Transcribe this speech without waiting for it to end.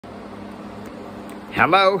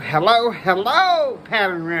Hello, hello, hello,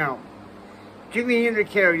 Pattern Realm. Jimmy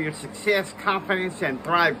Indicator, your success, confidence, and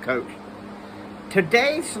thrive coach.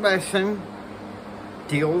 Today's lesson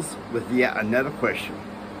deals with yet another question.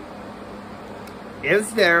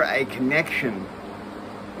 Is there a connection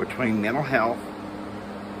between mental health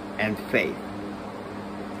and faith?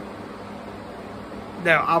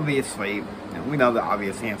 Now, obviously, we know the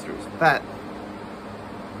obvious answers, but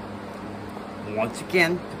once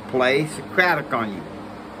again, to play Socratic on you,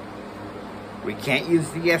 we can't use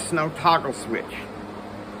the yes-no toggle switch.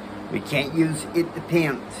 We can't use it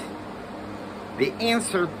depends. The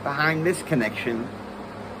answer behind this connection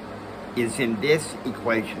is in this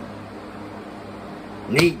equation.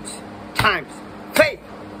 Needs times faith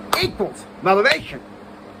equals motivation.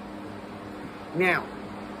 Now,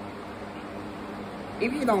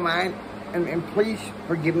 if you don't mind, and please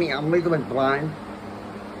forgive me, I'm legally blind.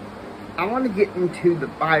 I want to get into the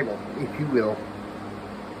Bible, if you will.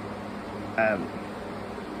 I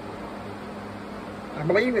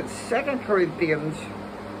believe it's 2 Corinthians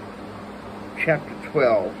chapter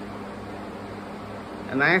 12.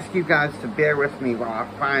 And I ask you guys to bear with me while I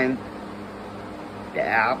find the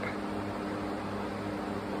app.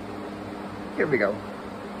 Here we go.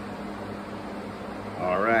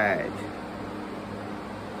 All right.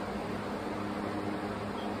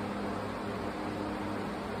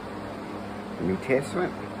 New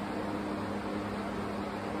Testament.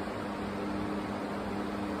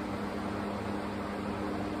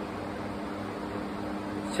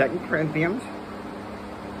 Second Corinthians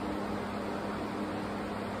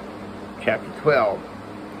chapter 12.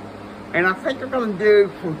 And I think we're going to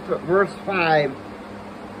do from verse 5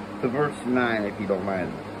 to verse 9, if you don't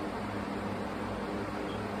mind.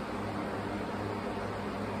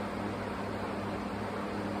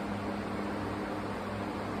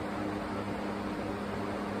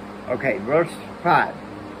 Okay, verse 5.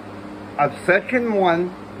 Of such an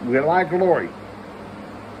one will I glory.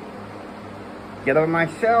 Yet of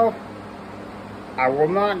myself I will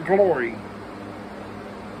not glory,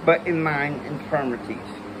 but in mine infirmities.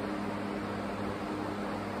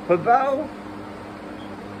 For though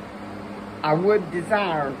I would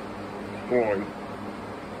desire glory,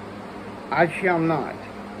 I shall not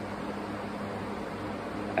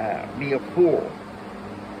be a fool.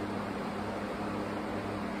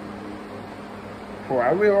 For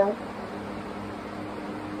I will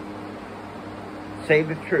say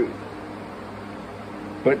the truth.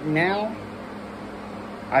 But now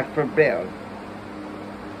I forbid,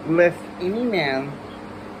 lest any man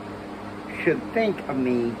should think of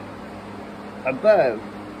me above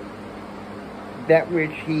that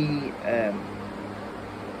which he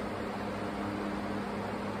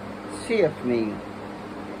seeth me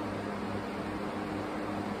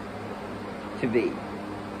to be,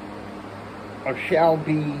 or shall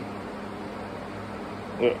be,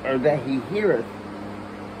 or that he heareth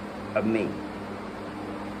of me.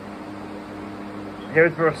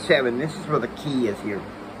 Here's verse 7. This is where the key is here.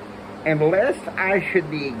 And lest I should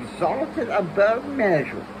be exalted above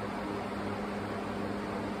measure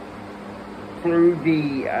through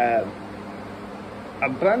the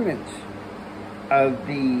abundance of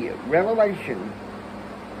the revelation,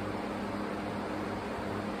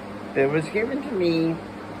 there was given to me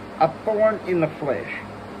a thorn in the flesh,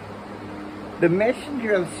 the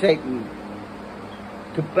messenger of Satan,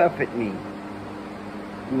 to buffet me,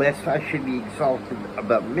 lest I should be exalted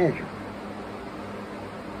above measure.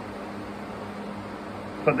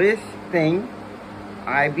 For this thing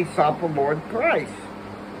I besought the Lord thrice,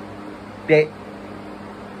 that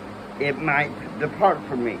it might depart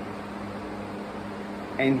from me.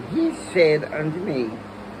 And he said unto me,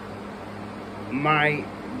 my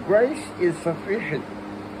grace is sufficient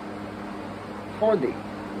for thee,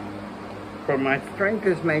 for my strength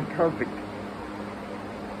is made perfect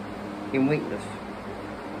in weakness.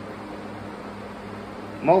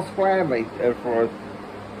 Most gladly, therefore,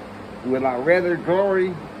 will I rather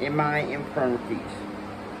glory in my infirmities,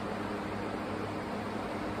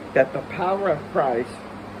 that the power of Christ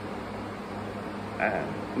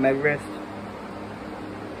may rest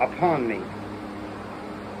upon me.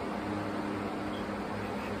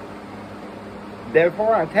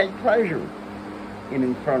 Therefore I take pleasure in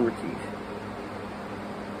infirmities,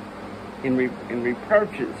 in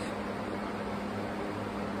reproaches,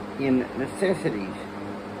 in necessities,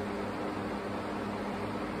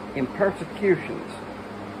 in persecutions,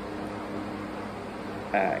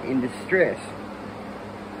 in distress,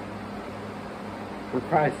 for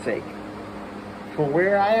Christ's sake. For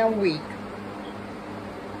where I am weak,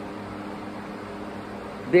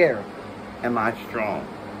 there am I strong.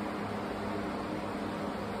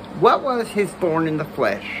 What was his thorn in the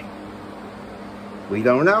flesh? We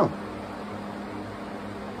don't know.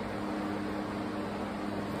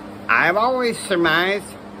 I've always surmised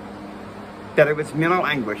that it was mental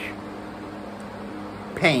anguish,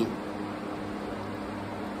 pain.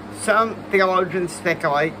 Some theologians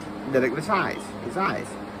speculate that it was his eyes.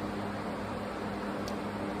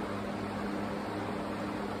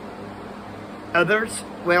 Others,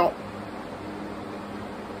 well,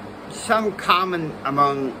 some common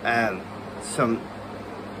among some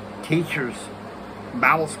teachers,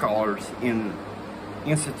 Bible scholars in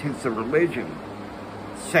institutes of religion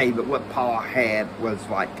say that what Paul had was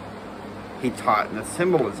like he taught in the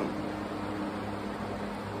symbolism.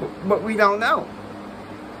 But we don't know.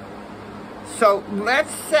 So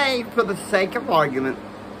let's say, for the sake of argument,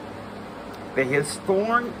 that his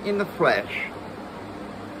thorn in the flesh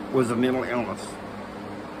was a mental illness.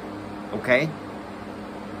 Okay?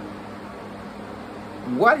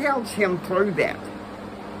 What helps him through that?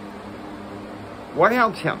 What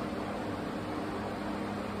helps him?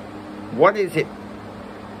 What is it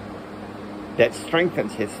that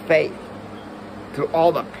strengthens his faith through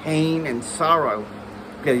all the pain and sorrow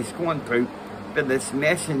that he's going through, for this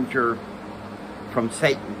messenger from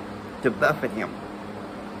Satan to buffet him?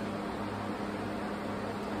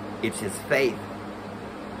 It's his faith.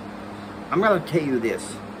 I'm going to tell you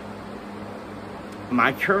this.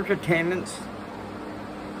 My church attendance,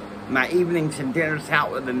 my evenings and dinners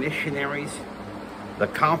out with the missionaries, the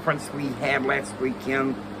conference we had last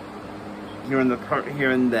weekend here in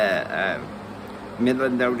the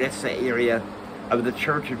Midland, Odessa area of the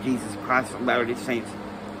Church of Jesus Christ of Latter-day Saints,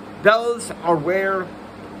 those are where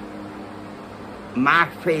my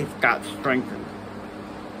faith got strengthened.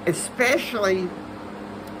 Especially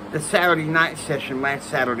the Saturday night session last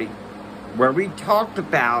Saturday, where we talked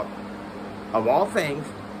about, of all things,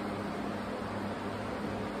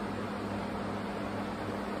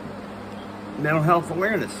 mental health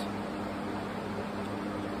awareness.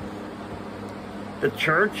 The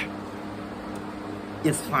church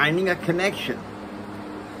is finding a connection,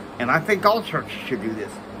 and I think all churches should do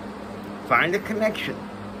this. Find a connection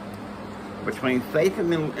between faith and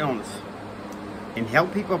mental illness and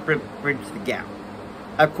help people bridge the gap.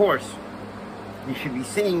 Of course, you should be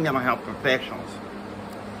seeing mental health professionals.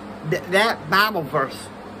 That Bible verse,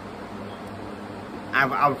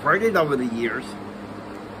 I've read it over the years,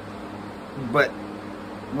 but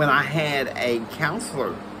when I had a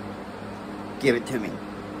counselor give it to me,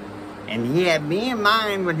 and he had me in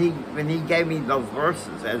mind when he gave me those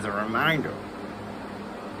verses as a reminder.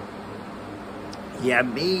 He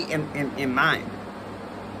had me in mind.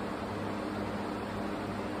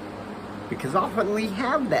 Because often we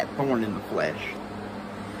have that thorn in the flesh,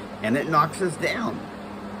 and it knocks us down.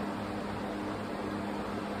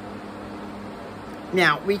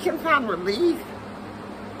 Now, we can find relief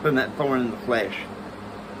from that thorn in the flesh,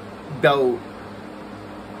 though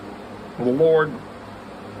the Lord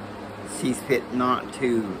sees fit not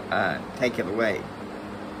to take it away.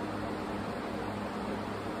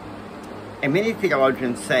 And many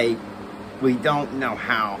theologians say we don't know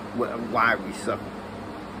why we suffer.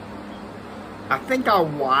 I think our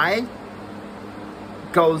why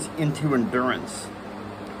goes into endurance,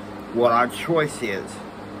 what our choice is.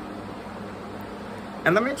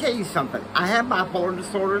 And let me tell you something. I have bipolar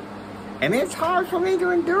disorder, and it's hard for me to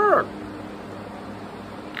endure.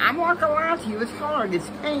 I'm not going to lie to you, it's hard, it's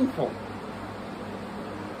painful.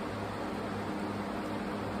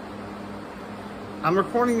 I'm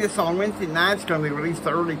recording this on Wednesday night. It's going to be released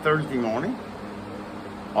early Thursday morning.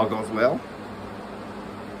 All goes well.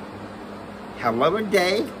 Have a lovely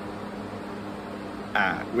day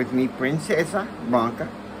with me, Princesa Blanca.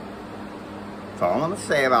 That's all I'm going to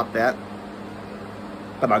say about that.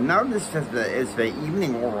 But I noticed as the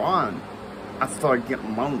evening wore on, I started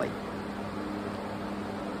getting lonely.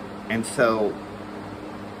 And so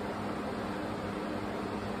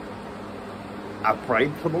I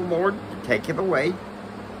prayed for the Lord to take it away.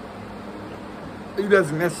 He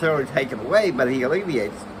doesn't necessarily take it away, but He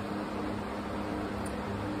alleviates it.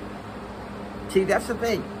 See, that's the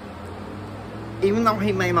thing. Even though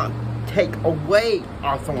He may not take away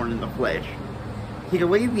our thorn in the flesh, He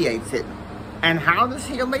alleviates it. And how does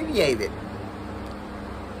He alleviate it?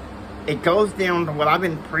 It goes down to what I've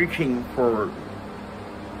been preaching for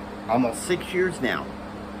almost 6 years now.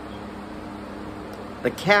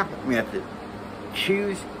 The CAP method.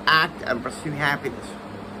 Choose, act, and pursue happiness.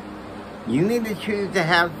 You need to choose to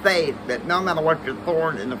have faith that no matter what your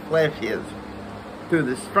thorn in the flesh is, through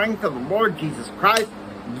the strength of the Lord Jesus Christ,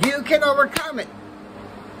 you can overcome it.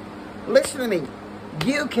 Listen to me.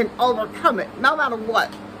 You can overcome it no matter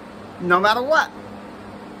what. No matter what.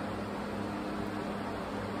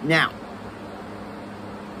 Now,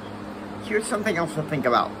 here's something else to think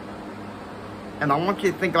about. And I want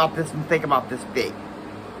you to think about this and think about this big.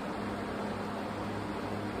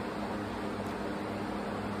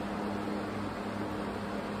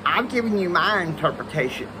 I'm giving you my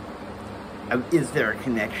interpretation of, is there a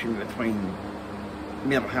connection between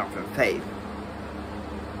mental health and faith?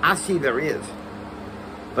 I see there is.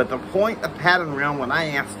 But the point of pattern realm, when I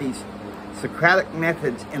ask these Socratic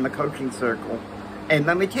methods in the coaching circle, and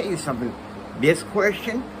let me tell you something, this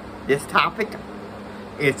question, this topic,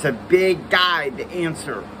 it's a big guide to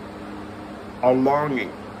answer a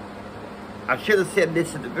longing. I should have said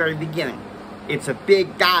this at the very beginning. It's a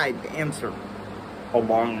big guide to answer a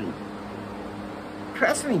longing.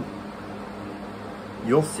 Trust me,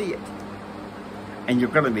 you'll see it, and you're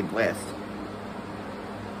going to be blessed.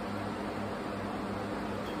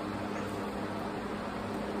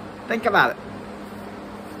 Think about it.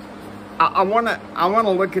 I want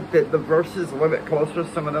to look at the verses a little bit closer,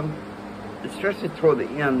 some of them, especially toward the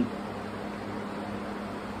end.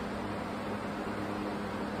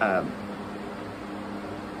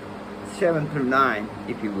 7 through 9,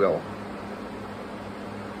 if you will.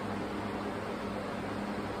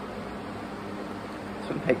 It's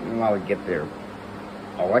going to take me a while to get there.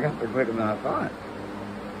 Oh, I got there quicker than I thought.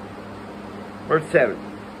 Verse 7.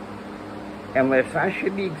 Unless I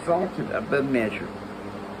should be exalted above measure.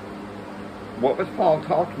 What was Paul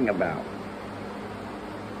talking about?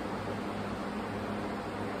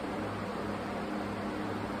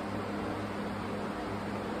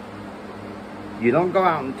 You don't go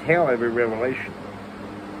out and tell every revelation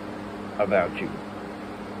about you.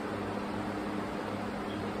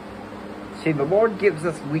 See, the Lord gives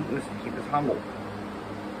us weakness to keep us humble.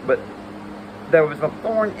 But there was a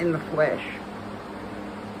thorn in the flesh,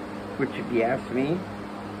 which, if you ask me,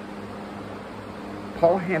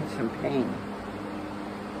 Paul had some pain.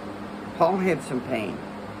 Paul had some pain.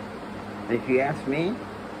 And if you ask me,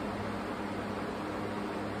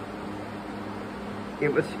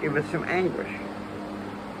 it was some anguish,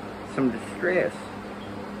 some distress.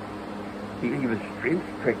 He was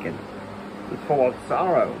grief-stricken. He was full of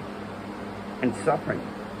sorrow and suffering.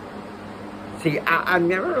 See, I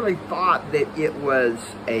never really thought that it was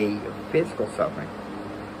a physical suffering.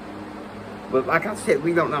 But like I said,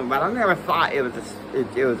 we don't know. But I never thought it was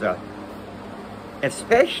a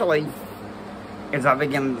especially as I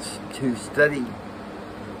began to study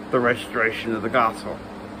the restoration of the gospel.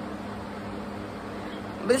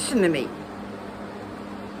 Listen to me.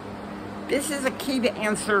 This is a key to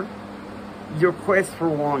answer your quest for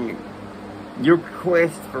longing, your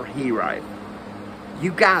quest for hero.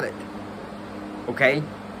 You got it. Okay?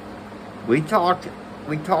 We talked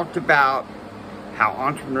about how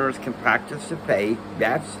entrepreneurs can practice the faith.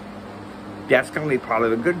 That's going to be part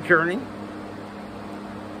of a good journey.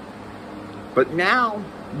 But now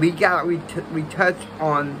we touch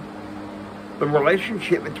on the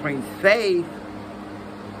relationship between faith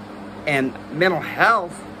and mental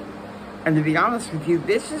health. And to be honest with you,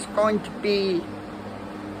 this is going to be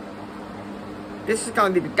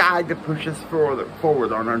the guide to push us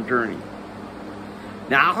forward on our journey.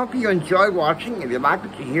 Now, I hope you enjoy watching. If you like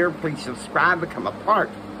what you hear, please subscribe, become a part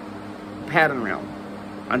of Pattern Realm.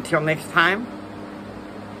 Until next time,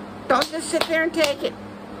 don't just sit there and take it.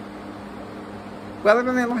 Whatever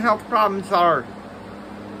the mental health problems are,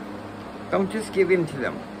 don't just give in to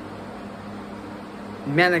them.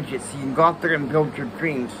 Manage it so you can go out there and build your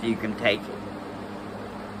dreams so you can take it.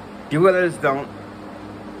 Do what others don't,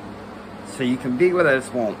 so you can be what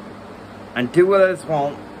others won't. And do what others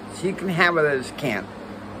won't, so you can have what others can't.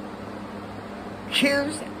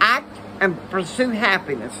 Choose, act, and pursue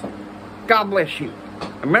happiness. God bless you.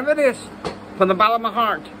 Remember this, from the bottom of my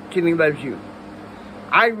heart, Jimmy loves you.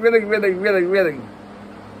 I really, really, really, really,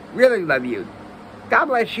 really love you. God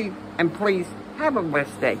bless you, and please have a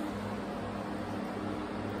blessed day.